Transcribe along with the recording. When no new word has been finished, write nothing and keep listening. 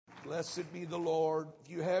Blessed be the Lord. If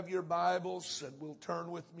you have your Bibles, and will turn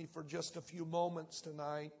with me for just a few moments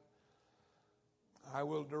tonight, I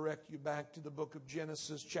will direct you back to the book of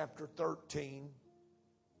Genesis chapter 13.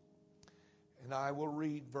 And I will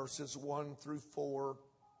read verses 1 through 4,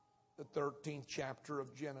 the 13th chapter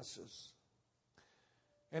of Genesis.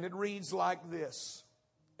 And it reads like this.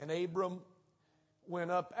 And Abram went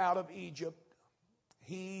up out of Egypt,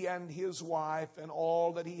 he and his wife and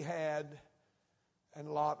all that he had, and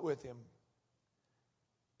Lot with him,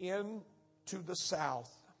 into the south.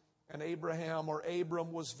 And Abraham, or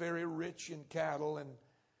Abram, was very rich in cattle and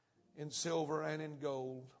in silver and in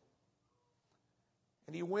gold.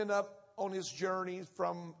 And he went up on his journey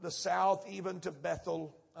from the south even to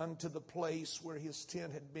Bethel, unto the place where his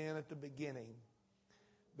tent had been at the beginning,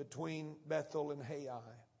 between Bethel and Hai.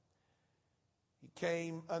 He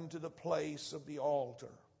came unto the place of the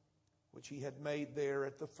altar, which he had made there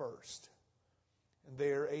at the first. And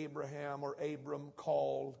there Abraham, or Abram,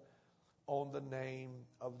 called on the name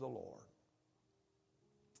of the Lord.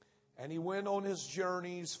 And he went on his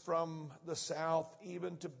journeys from the south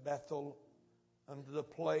even to Bethel, unto the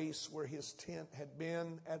place where his tent had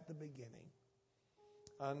been at the beginning,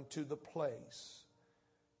 unto the place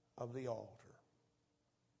of the altar.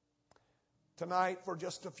 Tonight, for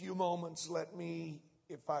just a few moments, let me,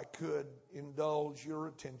 if I could, indulge your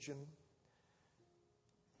attention.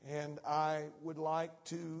 And I would like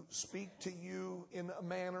to speak to you in a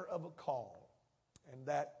manner of a call. And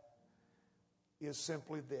that is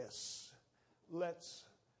simply this. Let's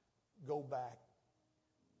go back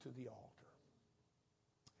to the altar.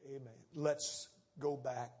 Amen. Let's go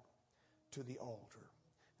back to the altar.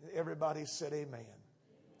 Everybody said amen.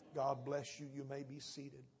 God bless you. You may be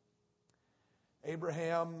seated.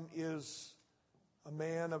 Abraham is a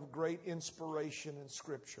man of great inspiration in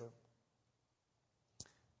Scripture.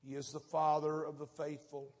 He is the father of the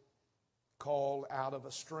faithful, called out of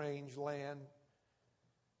a strange land,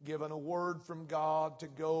 given a word from God to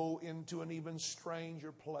go into an even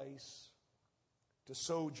stranger place, to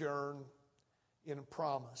sojourn in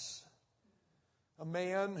promise. A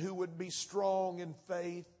man who would be strong in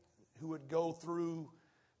faith, who would go through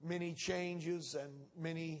many changes and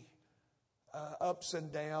many ups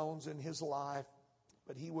and downs in his life,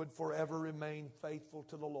 but he would forever remain faithful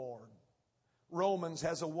to the Lord. Romans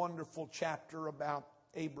has a wonderful chapter about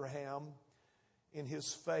Abraham in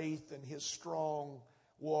his faith and his strong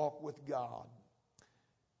walk with God.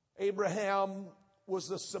 Abraham was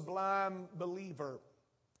a sublime believer,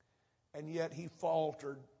 and yet he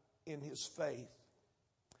faltered in his faith.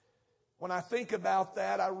 When I think about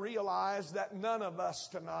that, I realize that none of us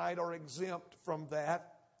tonight are exempt from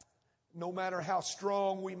that. No matter how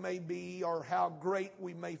strong we may be or how great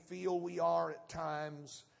we may feel we are at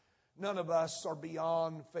times, none of us are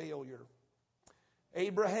beyond failure.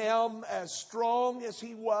 Abraham, as strong as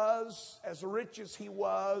he was, as rich as he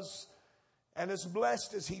was, and as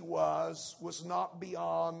blessed as he was not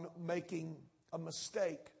beyond making a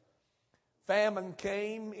mistake. Famine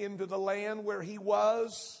came into the land where he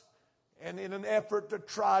was, and in an effort to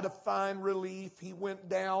try to find relief, he went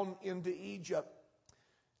down into Egypt.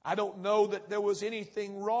 I don't know that there was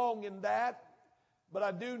anything wrong in that, but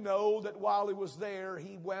I do know that while he was there,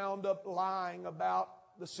 he wound up lying about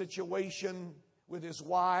the situation with his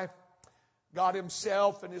wife, got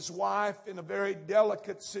himself and his wife in a very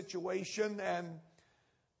delicate situation, and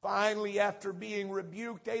finally, after being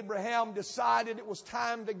rebuked, Abraham decided it was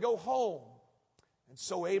time to go home. And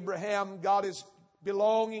so Abraham got his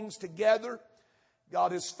belongings together,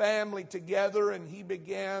 got his family together, and he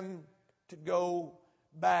began to go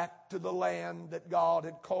back to the land that God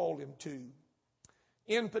had called him to.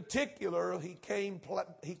 In particular, he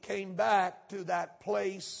came back to that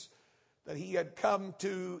place that he had come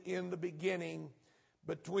to in the beginning,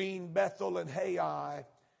 between Bethel and Hai,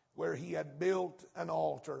 where he had built an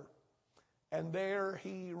altar. And there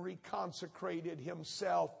he reconsecrated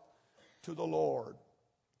himself to the Lord.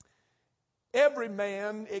 Every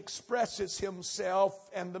man expresses himself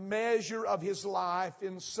and the measure of his life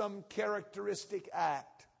in some characteristic act.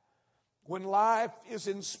 When life is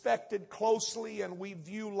inspected closely and we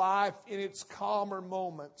view life in its calmer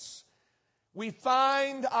moments, we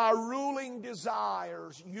find our ruling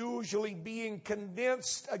desires usually being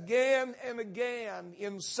condensed again and again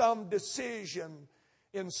in some decision,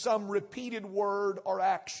 in some repeated word or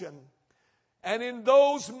action. And in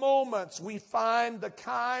those moments, we find the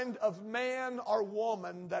kind of man or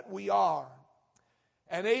woman that we are.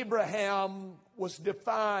 And Abraham was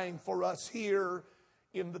defined for us here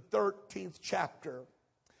in the 13th chapter.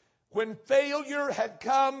 When failure had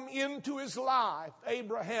come into his life,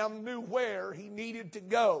 Abraham knew where he needed to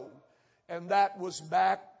go, and that was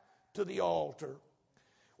back to the altar.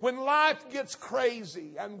 When life gets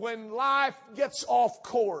crazy and when life gets off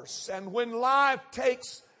course and when life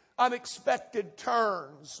takes unexpected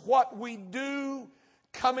turns, what we do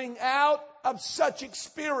coming out of such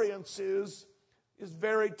experiences is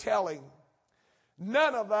very telling.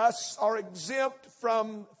 None of us are exempt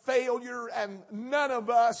from failure, and none of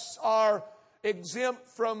us are exempt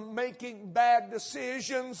from making bad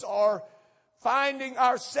decisions or finding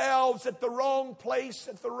ourselves at the wrong place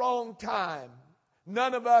at the wrong time.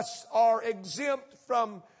 None of us are exempt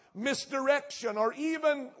from misdirection or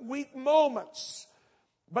even weak moments.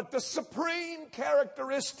 But the supreme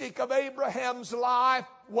characteristic of Abraham's life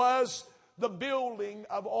was the building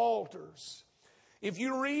of altars. If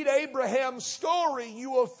you read Abraham's story,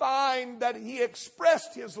 you will find that he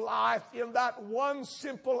expressed his life in that one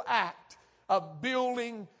simple act of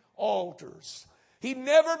building altars. He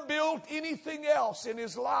never built anything else in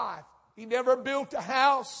his life. He never built a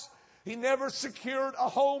house. He never secured a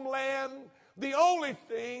homeland. The only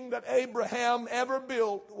thing that Abraham ever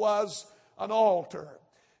built was an altar.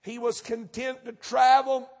 He was content to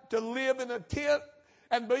travel, to live in a tent,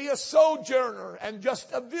 and be a sojourner and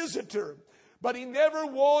just a visitor. But he never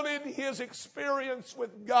wanted his experience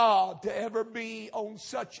with God to ever be on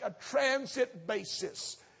such a transit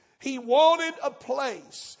basis. He wanted a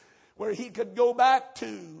place where he could go back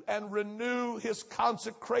to and renew his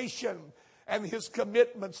consecration and his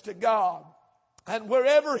commitments to God. And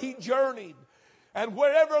wherever he journeyed, and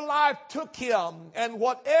wherever life took him, and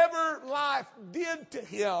whatever life did to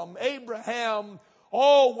him, Abraham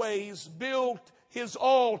always built his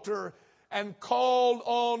altar and called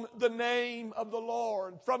on the name of the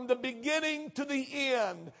Lord. From the beginning to the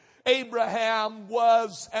end, Abraham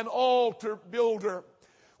was an altar builder.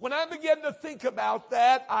 When I began to think about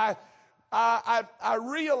that, I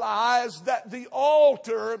realized that the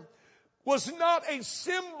altar was not a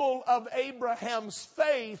symbol of Abraham's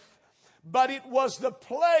faith, but it was the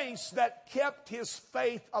place that kept his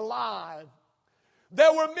faith alive.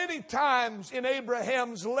 There were many times in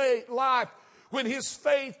Abraham's life when his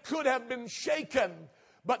faith could have been shaken,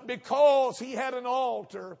 but because he had an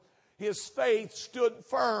altar, his faith stood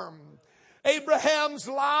firm. Abraham's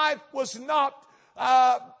life was not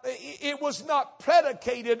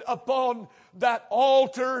predicated upon that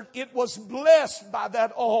altar. It was blessed by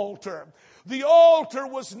that altar. The altar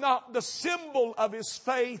was not the symbol of his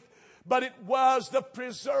faith, but it was the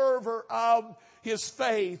preserver of his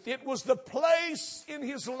faith. It was the place in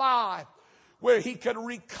his life where he could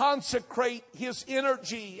reconsecrate his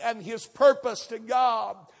energy and his purpose to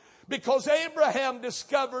God. Because Abraham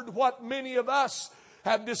discovered what many of us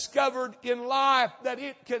have discovered in life, that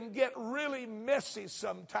it can get really messy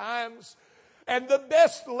sometimes. And the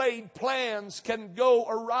best laid plans can go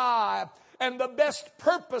awry. And the best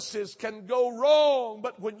purposes can go wrong.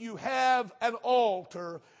 But when you have an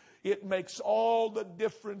altar, it makes all the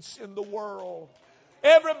difference in the world.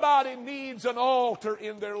 Everybody needs an altar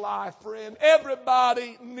in their life, friend.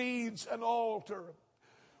 Everybody needs an altar.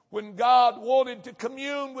 When God wanted to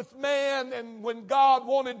commune with man and when God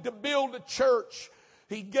wanted to build a church,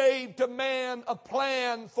 He gave to man a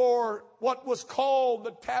plan for what was called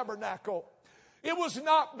the tabernacle. It was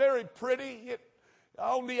not very pretty.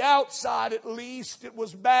 On the outside, at least, it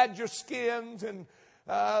was badger skins, and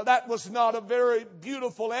that was not a very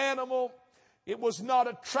beautiful animal. It was not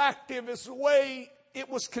attractive as the way it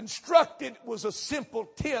was constructed. It was a simple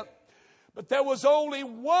tent. But there was only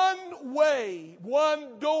one way,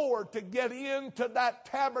 one door to get into that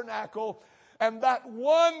tabernacle. And that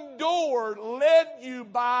one door led you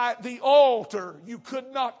by the altar. You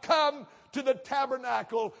could not come to the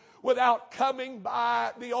tabernacle without coming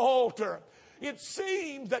by the altar. It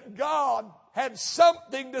seems that God had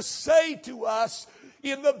something to say to us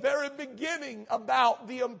in the very beginning about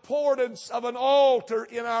the importance of an altar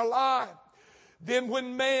in our life. Then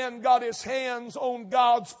when man got his hands on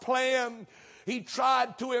God's plan, he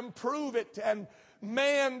tried to improve it, and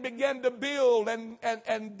man began to build,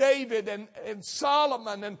 and David and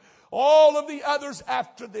Solomon and all of the others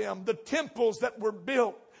after them, the temples that were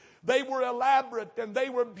built. They were elaborate and they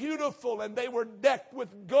were beautiful and they were decked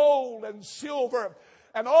with gold and silver,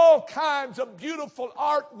 and all kinds of beautiful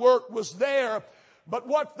artwork was there. But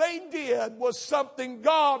what they did was something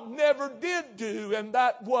God never did do, and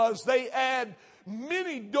that was they had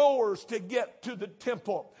many doors to get to the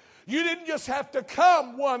temple. You didn't just have to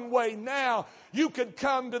come one way now. You could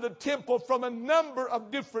come to the temple from a number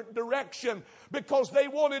of different directions because they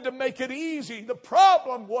wanted to make it easy. The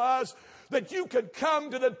problem was that you could come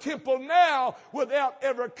to the temple now without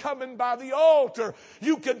ever coming by the altar.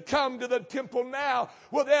 You could come to the temple now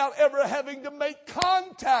without ever having to make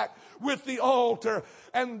contact with the altar.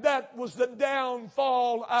 And that was the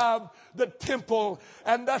downfall of the temple.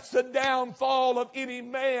 And that's the downfall of any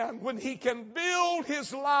man, when he can build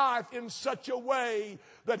his life in such a way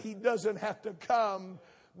that he doesn't have to come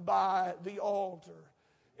by the altar.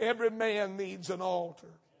 Every man needs an altar.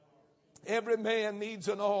 Every man needs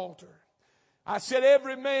an altar. I said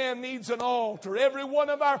every man needs an altar. Every one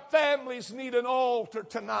of our families need an altar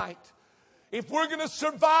tonight. If we're going to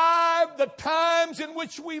survive the times in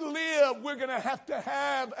which we live, we're going to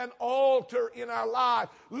have an altar in our life.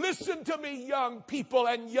 Listen to me, young people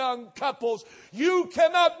and young couples. You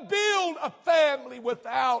cannot build a family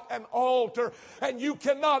without an altar, and you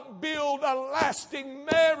cannot build a lasting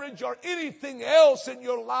marriage or anything else in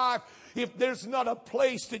your life if there's not a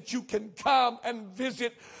place that you can come and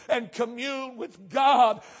visit and commune with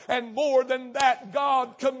God. And more than that,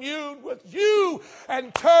 God commune with you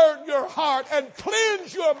and turn your heart and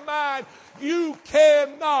cleanse your mind. You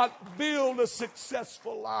cannot build a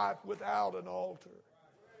successful life without an altar.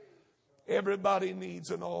 Everybody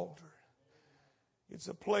needs an altar. It's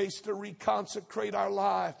a place to reconsecrate our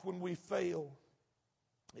life when we fail.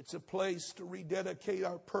 It's a place to rededicate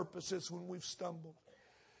our purposes when we've stumbled.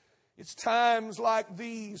 It's times like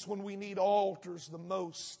these when we need altars the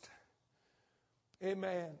most.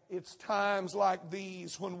 Amen. It's times like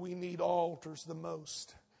these when we need altars the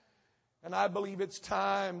most. And I believe it's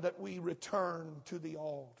time that we return to the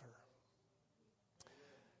altar.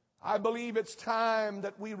 I believe it's time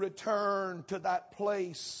that we return to that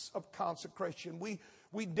place of consecration.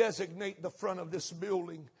 We designate the front of this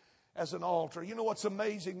building as an altar. You know what's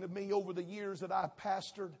amazing to me over the years that I've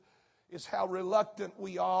pastored is how reluctant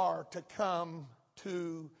we are to come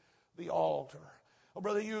to the altar. Oh,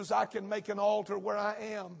 Brother Hughes, I can make an altar where I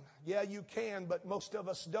am. Yeah, you can, but most of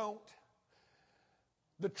us don't.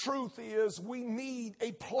 The truth is we need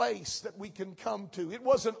a place that we can come to. It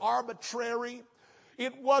wasn't arbitrary.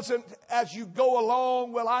 It wasn't as you go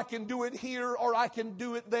along, well, I can do it here or I can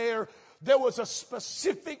do it there. There was a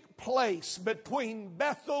specific place between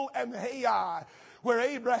Bethel and Ai where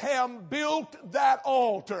Abraham built that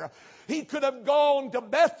altar. He could have gone to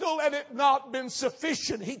Bethel and it not been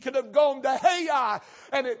sufficient. He could have gone to Ai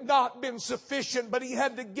and it not been sufficient. But he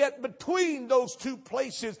had to get between those two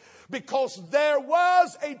places because there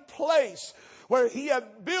was a place where he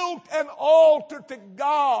had built an altar to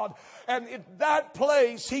God. And in that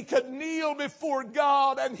place, he could kneel before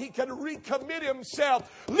God and he could recommit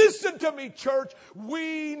himself. Listen to me, church.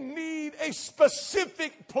 We need a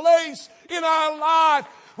specific place in our life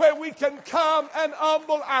where we can come and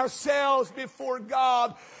humble ourselves before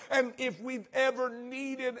God. And if we've ever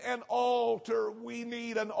needed an altar, we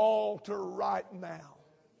need an altar right now.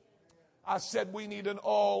 I said we need an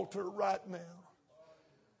altar right now.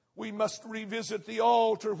 We must revisit the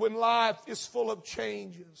altar when life is full of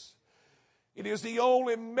changes. It is the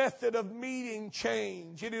only method of meeting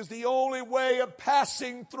change. It is the only way of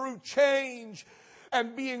passing through change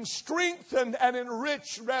and being strengthened and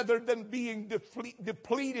enriched rather than being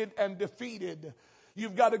depleted and defeated.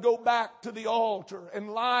 You've got to go back to the altar, and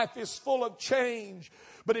life is full of change.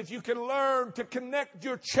 But if you can learn to connect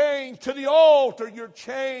your change to the altar, your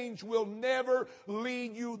change will never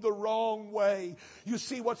lead you the wrong way. You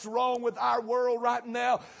see what's wrong with our world right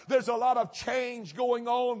now? There's a lot of change going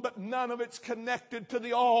on, but none of it's connected to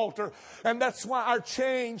the altar. And that's why our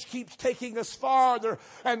change keeps taking us farther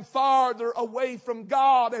and farther away from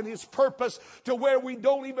God and His purpose, to where we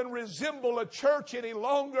don't even resemble a church any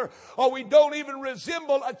longer, or we don't even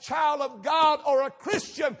resemble a child of God or a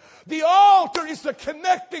Christian. The altar is the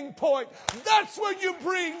connecting point. That's where you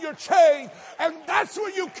bring your change, and that's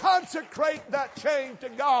where you consecrate that change to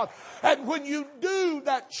God. And when you do,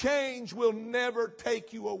 that change will never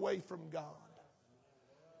take you away from God.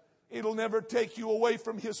 It'll never take you away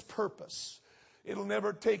from His purpose. It'll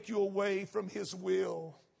never take you away from His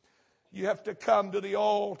will. You have to come to the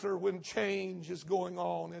altar when change is going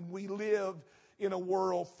on, and we live in a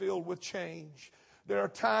world filled with change. There are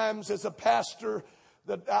times as a pastor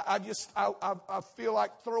that I feel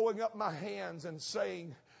like throwing up my hands and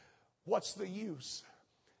saying, what's the use?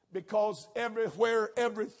 Because everywhere,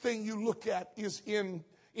 everything you look at is in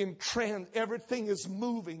trend. Everything is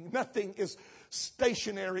moving. Nothing is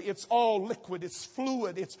stationary. It's all liquid. It's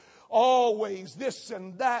fluid. It's always this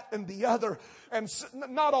and that and the other. And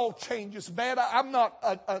not all change is bad. I'm not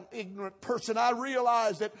an ignorant person. I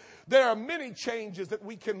realize that there are many changes that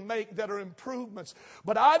we can make that are improvements.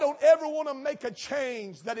 But I don't ever want to make a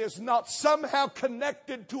change that is not somehow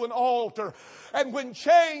connected to an altar. And when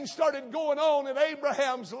change started going on in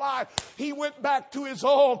Abraham's life, he went back to his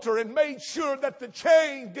altar and made sure that the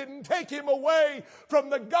change didn't take him away from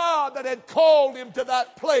the God that had called him to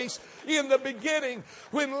that place in the beginning.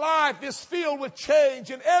 When life is filled with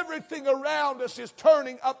change and everything around us is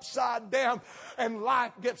turning upside down and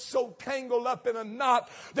life gets so tangled up in a knot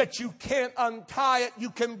that you can't untie it,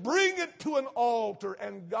 you can bring it to an altar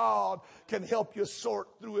and God can help you sort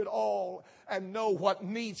through it all and know what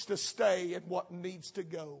needs to stay and what needs to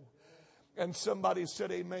go. And somebody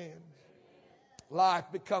said amen.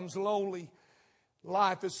 Life becomes lonely.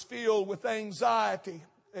 Life is filled with anxiety.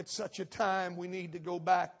 At such a time, we need to go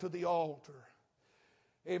back to the altar.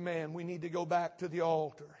 Amen. We need to go back to the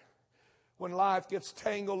altar. When life gets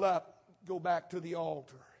tangled up, go back to the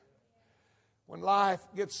altar. When life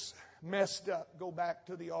gets messed up, go back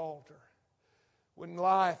to the altar. When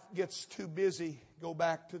life gets too busy, go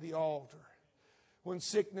back to the altar. When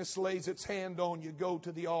sickness lays its hand on you, go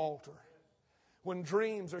to the altar. When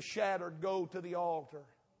dreams are shattered, go to the altar.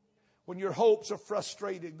 When your hopes are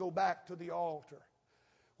frustrated, go back to the altar.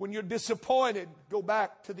 When you're disappointed, go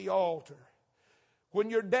back to the altar. When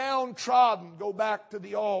you're downtrodden, go back to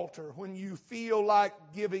the altar. When you feel like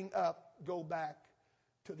giving up, go back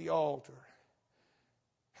to the altar.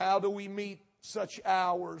 How do we meet such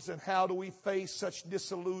hours, and how do we face such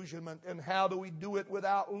disillusionment, and how do we do it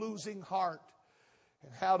without losing heart,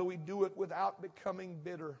 and how do we do it without becoming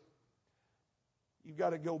bitter? You've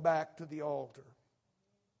got to go back to the altar.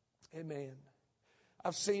 Amen.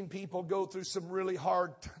 I've seen people go through some really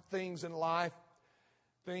hard things in life,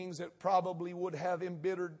 things that probably would have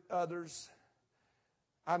embittered others.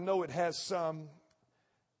 I know it has some,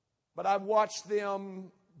 but I've watched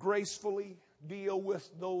them gracefully deal with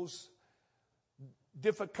those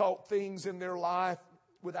difficult things in their life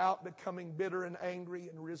without becoming bitter and angry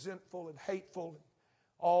and resentful and hateful and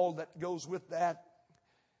all that goes with that.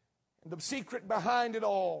 And the secret behind it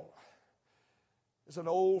all is an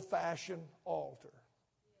old-fashioned altar.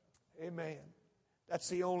 Amen. That's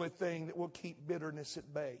the only thing that will keep bitterness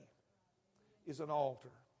at bay, is an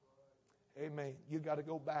altar. Amen. You got to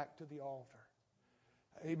go back to the altar.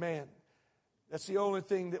 Amen. That's the only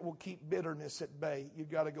thing that will keep bitterness at bay. You've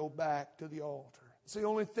got to go back to the altar. It's the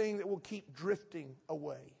only thing that will keep drifting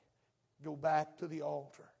away. Go back to the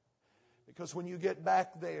altar. Because when you get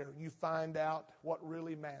back there, you find out what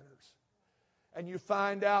really matters. And you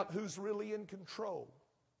find out who's really in control.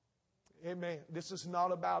 Amen. This is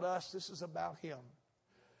not about us. This is about Him.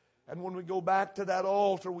 And when we go back to that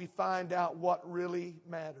altar, we find out what really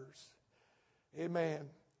matters. Amen.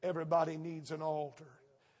 Everybody needs an altar.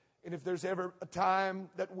 And if there's ever a time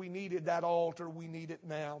that we needed that altar, we need it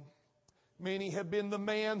now. Many have been the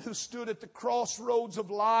man who stood at the crossroads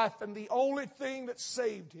of life, and the only thing that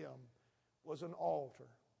saved him was an altar.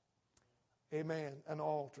 Amen. An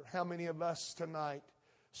altar. How many of us tonight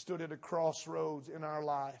stood at a crossroads in our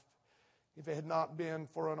life? If it had not been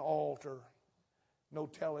for an altar, no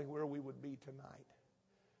telling where we would be tonight.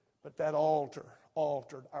 But that altar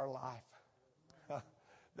altered our life.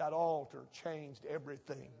 That altar changed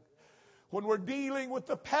everything. When we're dealing with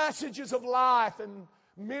the passages of life, and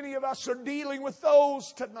many of us are dealing with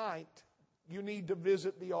those tonight, you need to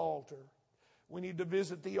visit the altar. We need to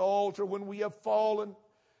visit the altar when we have fallen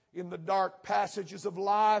in the dark passages of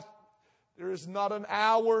life. There is not an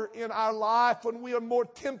hour in our life when we are more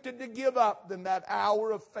tempted to give up than that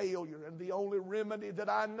hour of failure. And the only remedy that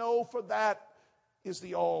I know for that is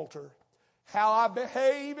the altar. How I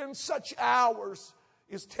behave in such hours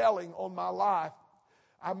is telling on my life.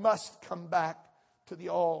 I must come back to the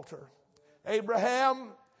altar. Abraham,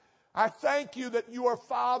 I thank you that you are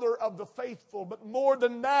father of the faithful. But more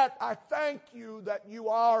than that, I thank you that you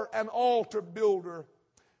are an altar builder.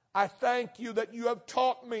 I thank you that you have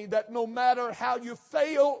taught me that no matter how you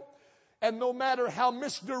fail and no matter how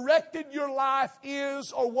misdirected your life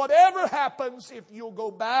is or whatever happens, if you'll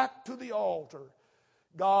go back to the altar,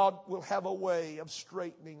 God will have a way of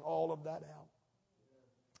straightening all of that out.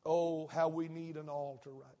 Oh, how we need an altar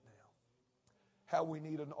right now. How we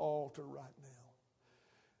need an altar right now.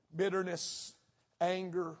 Bitterness,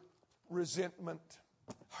 anger, resentment,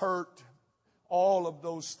 hurt, all of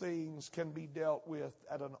those things can be dealt with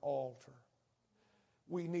at an altar.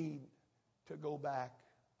 We need to go back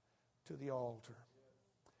to the altar.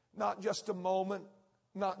 Not just a moment,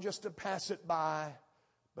 not just to pass it by,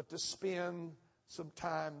 but to spend some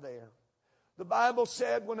time there. The Bible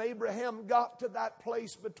said when Abraham got to that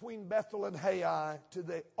place between Bethel and Hai, to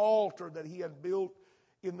the altar that he had built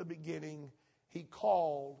in the beginning, he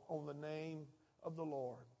called on the name of the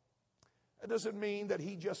Lord. That doesn't mean that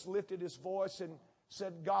he just lifted his voice and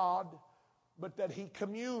said God, but that he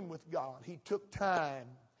communed with God. He took time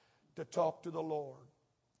to talk to the Lord.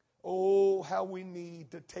 Oh, how we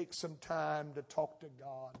need to take some time to talk to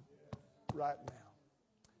God right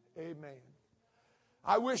now. Amen.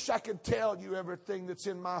 I wish I could tell you everything that's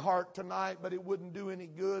in my heart tonight, but it wouldn't do any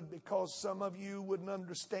good because some of you wouldn't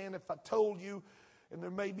understand if I told you, and there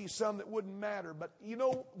may be some that wouldn't matter. But you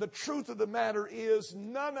know, the truth of the matter is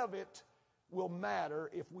none of it will matter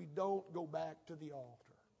if we don't go back to the altar.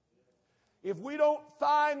 If we don't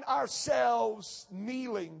find ourselves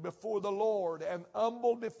kneeling before the Lord and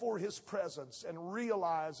humbled before His presence and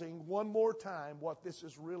realizing one more time what this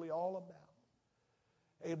is really all about.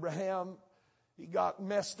 Abraham, he got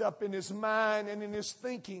messed up in his mind and in his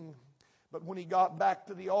thinking. But when he got back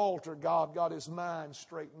to the altar, God got his mind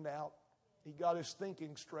straightened out. He got his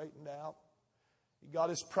thinking straightened out. He got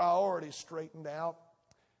his priorities straightened out.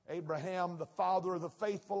 Abraham, the father of the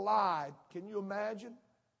faithful, lied. Can you imagine?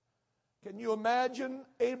 Can you imagine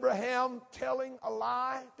Abraham telling a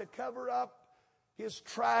lie to cover up his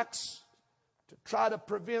tracks, to try to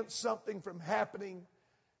prevent something from happening?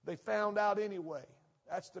 They found out anyway.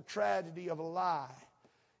 That's the tragedy of a lie.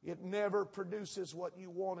 It never produces what you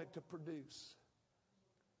want it to produce.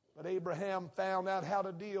 But Abraham found out how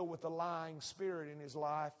to deal with the lying spirit in his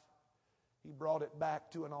life. He brought it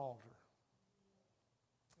back to an altar.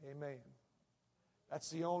 Amen. That's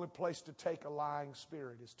the only place to take a lying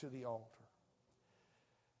spirit, is to the altar.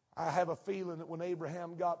 I have a feeling that when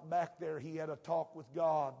Abraham got back there, he had a talk with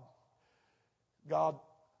God. God,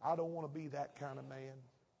 I don't want to be that kind of man.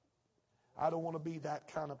 I don't want to be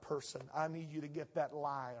that kind of person. I need you to get that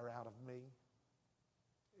liar out of me.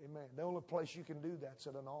 Amen. The only place you can do that's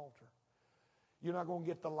at an altar. You're not going to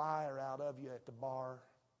get the liar out of you at the bar.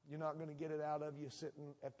 You're not going to get it out of you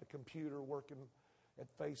sitting at the computer working at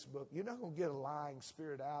Facebook. You're not going to get a lying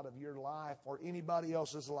spirit out of your life or anybody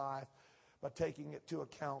else's life by taking it to a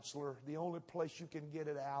counselor. The only place you can get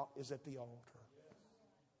it out is at the altar.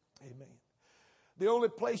 Amen. The only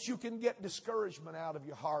place you can get discouragement out of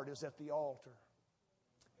your heart is at the altar.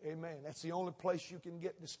 Amen. That's the only place you can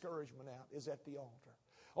get discouragement out, is at the altar.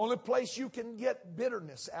 Only place you can get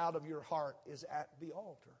bitterness out of your heart is at the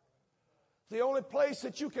altar. The only place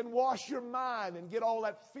that you can wash your mind and get all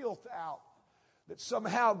that filth out that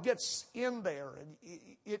somehow gets in there. And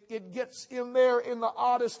it gets in there in the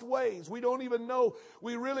oddest ways. We don't even know.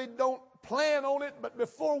 We really don't plan on it. But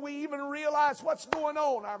before we even realize what's going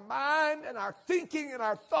on, our mind and our thinking and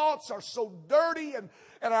our thoughts are so dirty, and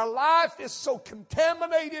our life is so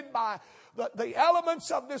contaminated by the elements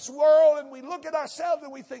of this world, and we look at ourselves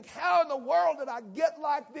and we think, how in the world did I get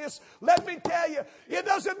like this? Let me tell you, it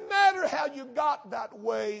doesn't matter how you got that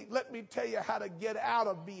way. Let me tell you how to get out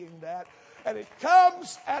of being that. And it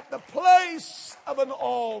comes at the place of an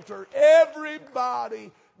altar.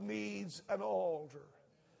 Everybody needs an altar.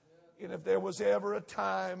 And if there was ever a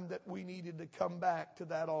time that we needed to come back to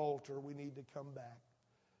that altar, we need to come back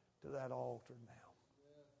to that altar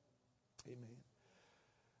now. Amen.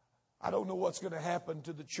 I don't know what's going to happen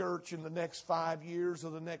to the church in the next 5 years or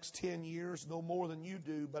the next 10 years, no more than you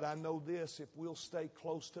do. But I know this, if we'll stay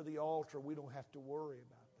close to the altar, we don't have to worry about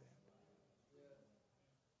that.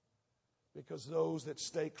 Because those that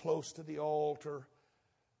stay close to the altar,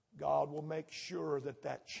 God will make sure that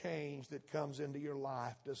that change that comes into your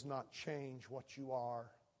life does not change what you are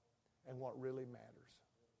and what really matters.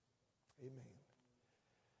 Amen.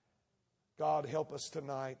 God, help us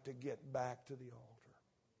tonight to get back to the altar.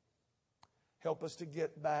 Help us to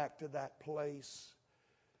get back to that place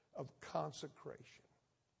of consecration.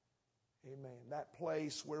 Amen. That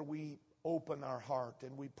place where we open our heart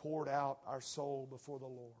and we poured out our soul before the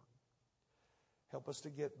Lord. Help us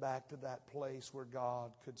to get back to that place where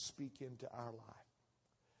God could speak into our life.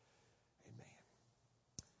 Amen.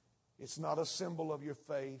 It's not a symbol of your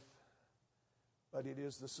faith, but it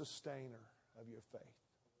is the sustainer of your faith.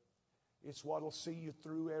 It's what will see you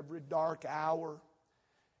through every dark hour.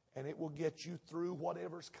 And it will get you through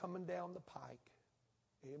whatever's coming down the pike.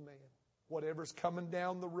 Amen. Whatever's coming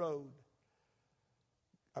down the road.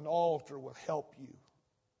 An altar will help you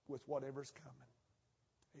with whatever's coming.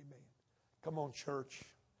 Amen. Come on, church.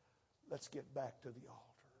 Let's get back to the altar.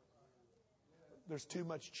 There's too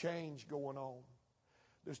much change going on.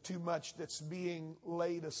 There's too much that's being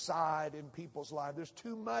laid aside in people's lives. There's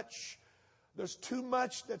too much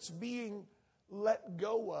that's being let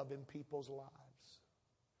go of in people's lives.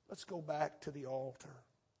 Let's go back to the altar.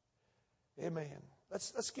 Amen.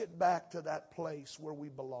 Let's get back to that place where we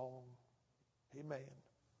belong. Amen.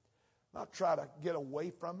 Not try to get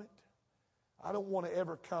away from it. I don't want to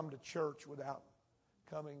ever come to church without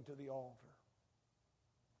coming to the altar.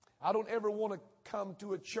 I don't ever want to come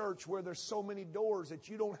to a church where there's so many doors that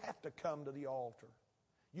you don't have to come to the altar.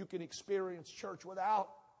 You can experience church without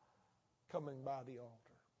coming by the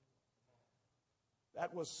altar.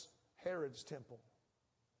 That was Herod's temple.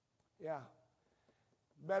 Yeah.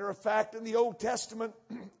 Matter of fact, in the Old Testament,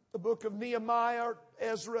 the book of Nehemiah,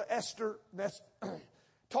 Ezra, Esther,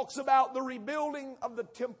 talks about the rebuilding of the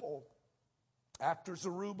temple. After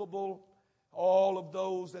Zerubbabel, all of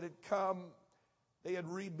those that had come, they had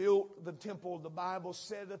rebuilt the temple. The Bible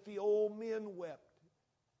said that the old men wept,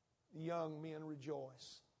 the young men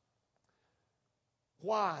rejoiced.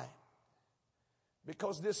 Why?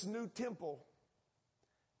 Because this new temple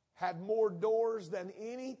had more doors than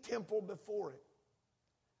any temple before it.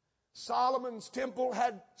 Solomon's temple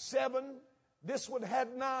had 7. This one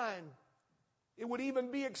had 9. It would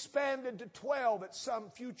even be expanded to 12 at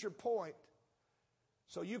some future point.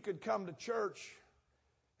 So you could come to church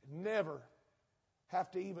and never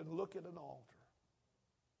have to even look at an altar.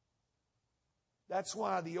 That's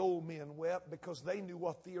why the old men wept, because they knew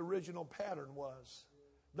what the original pattern was.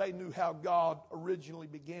 They knew how God originally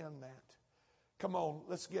began that. Come on,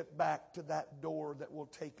 let's get back to that door that will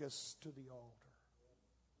take us to the altar.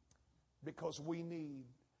 Because we need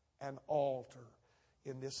an altar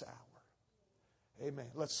in this hour. Amen.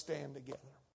 Let's stand together.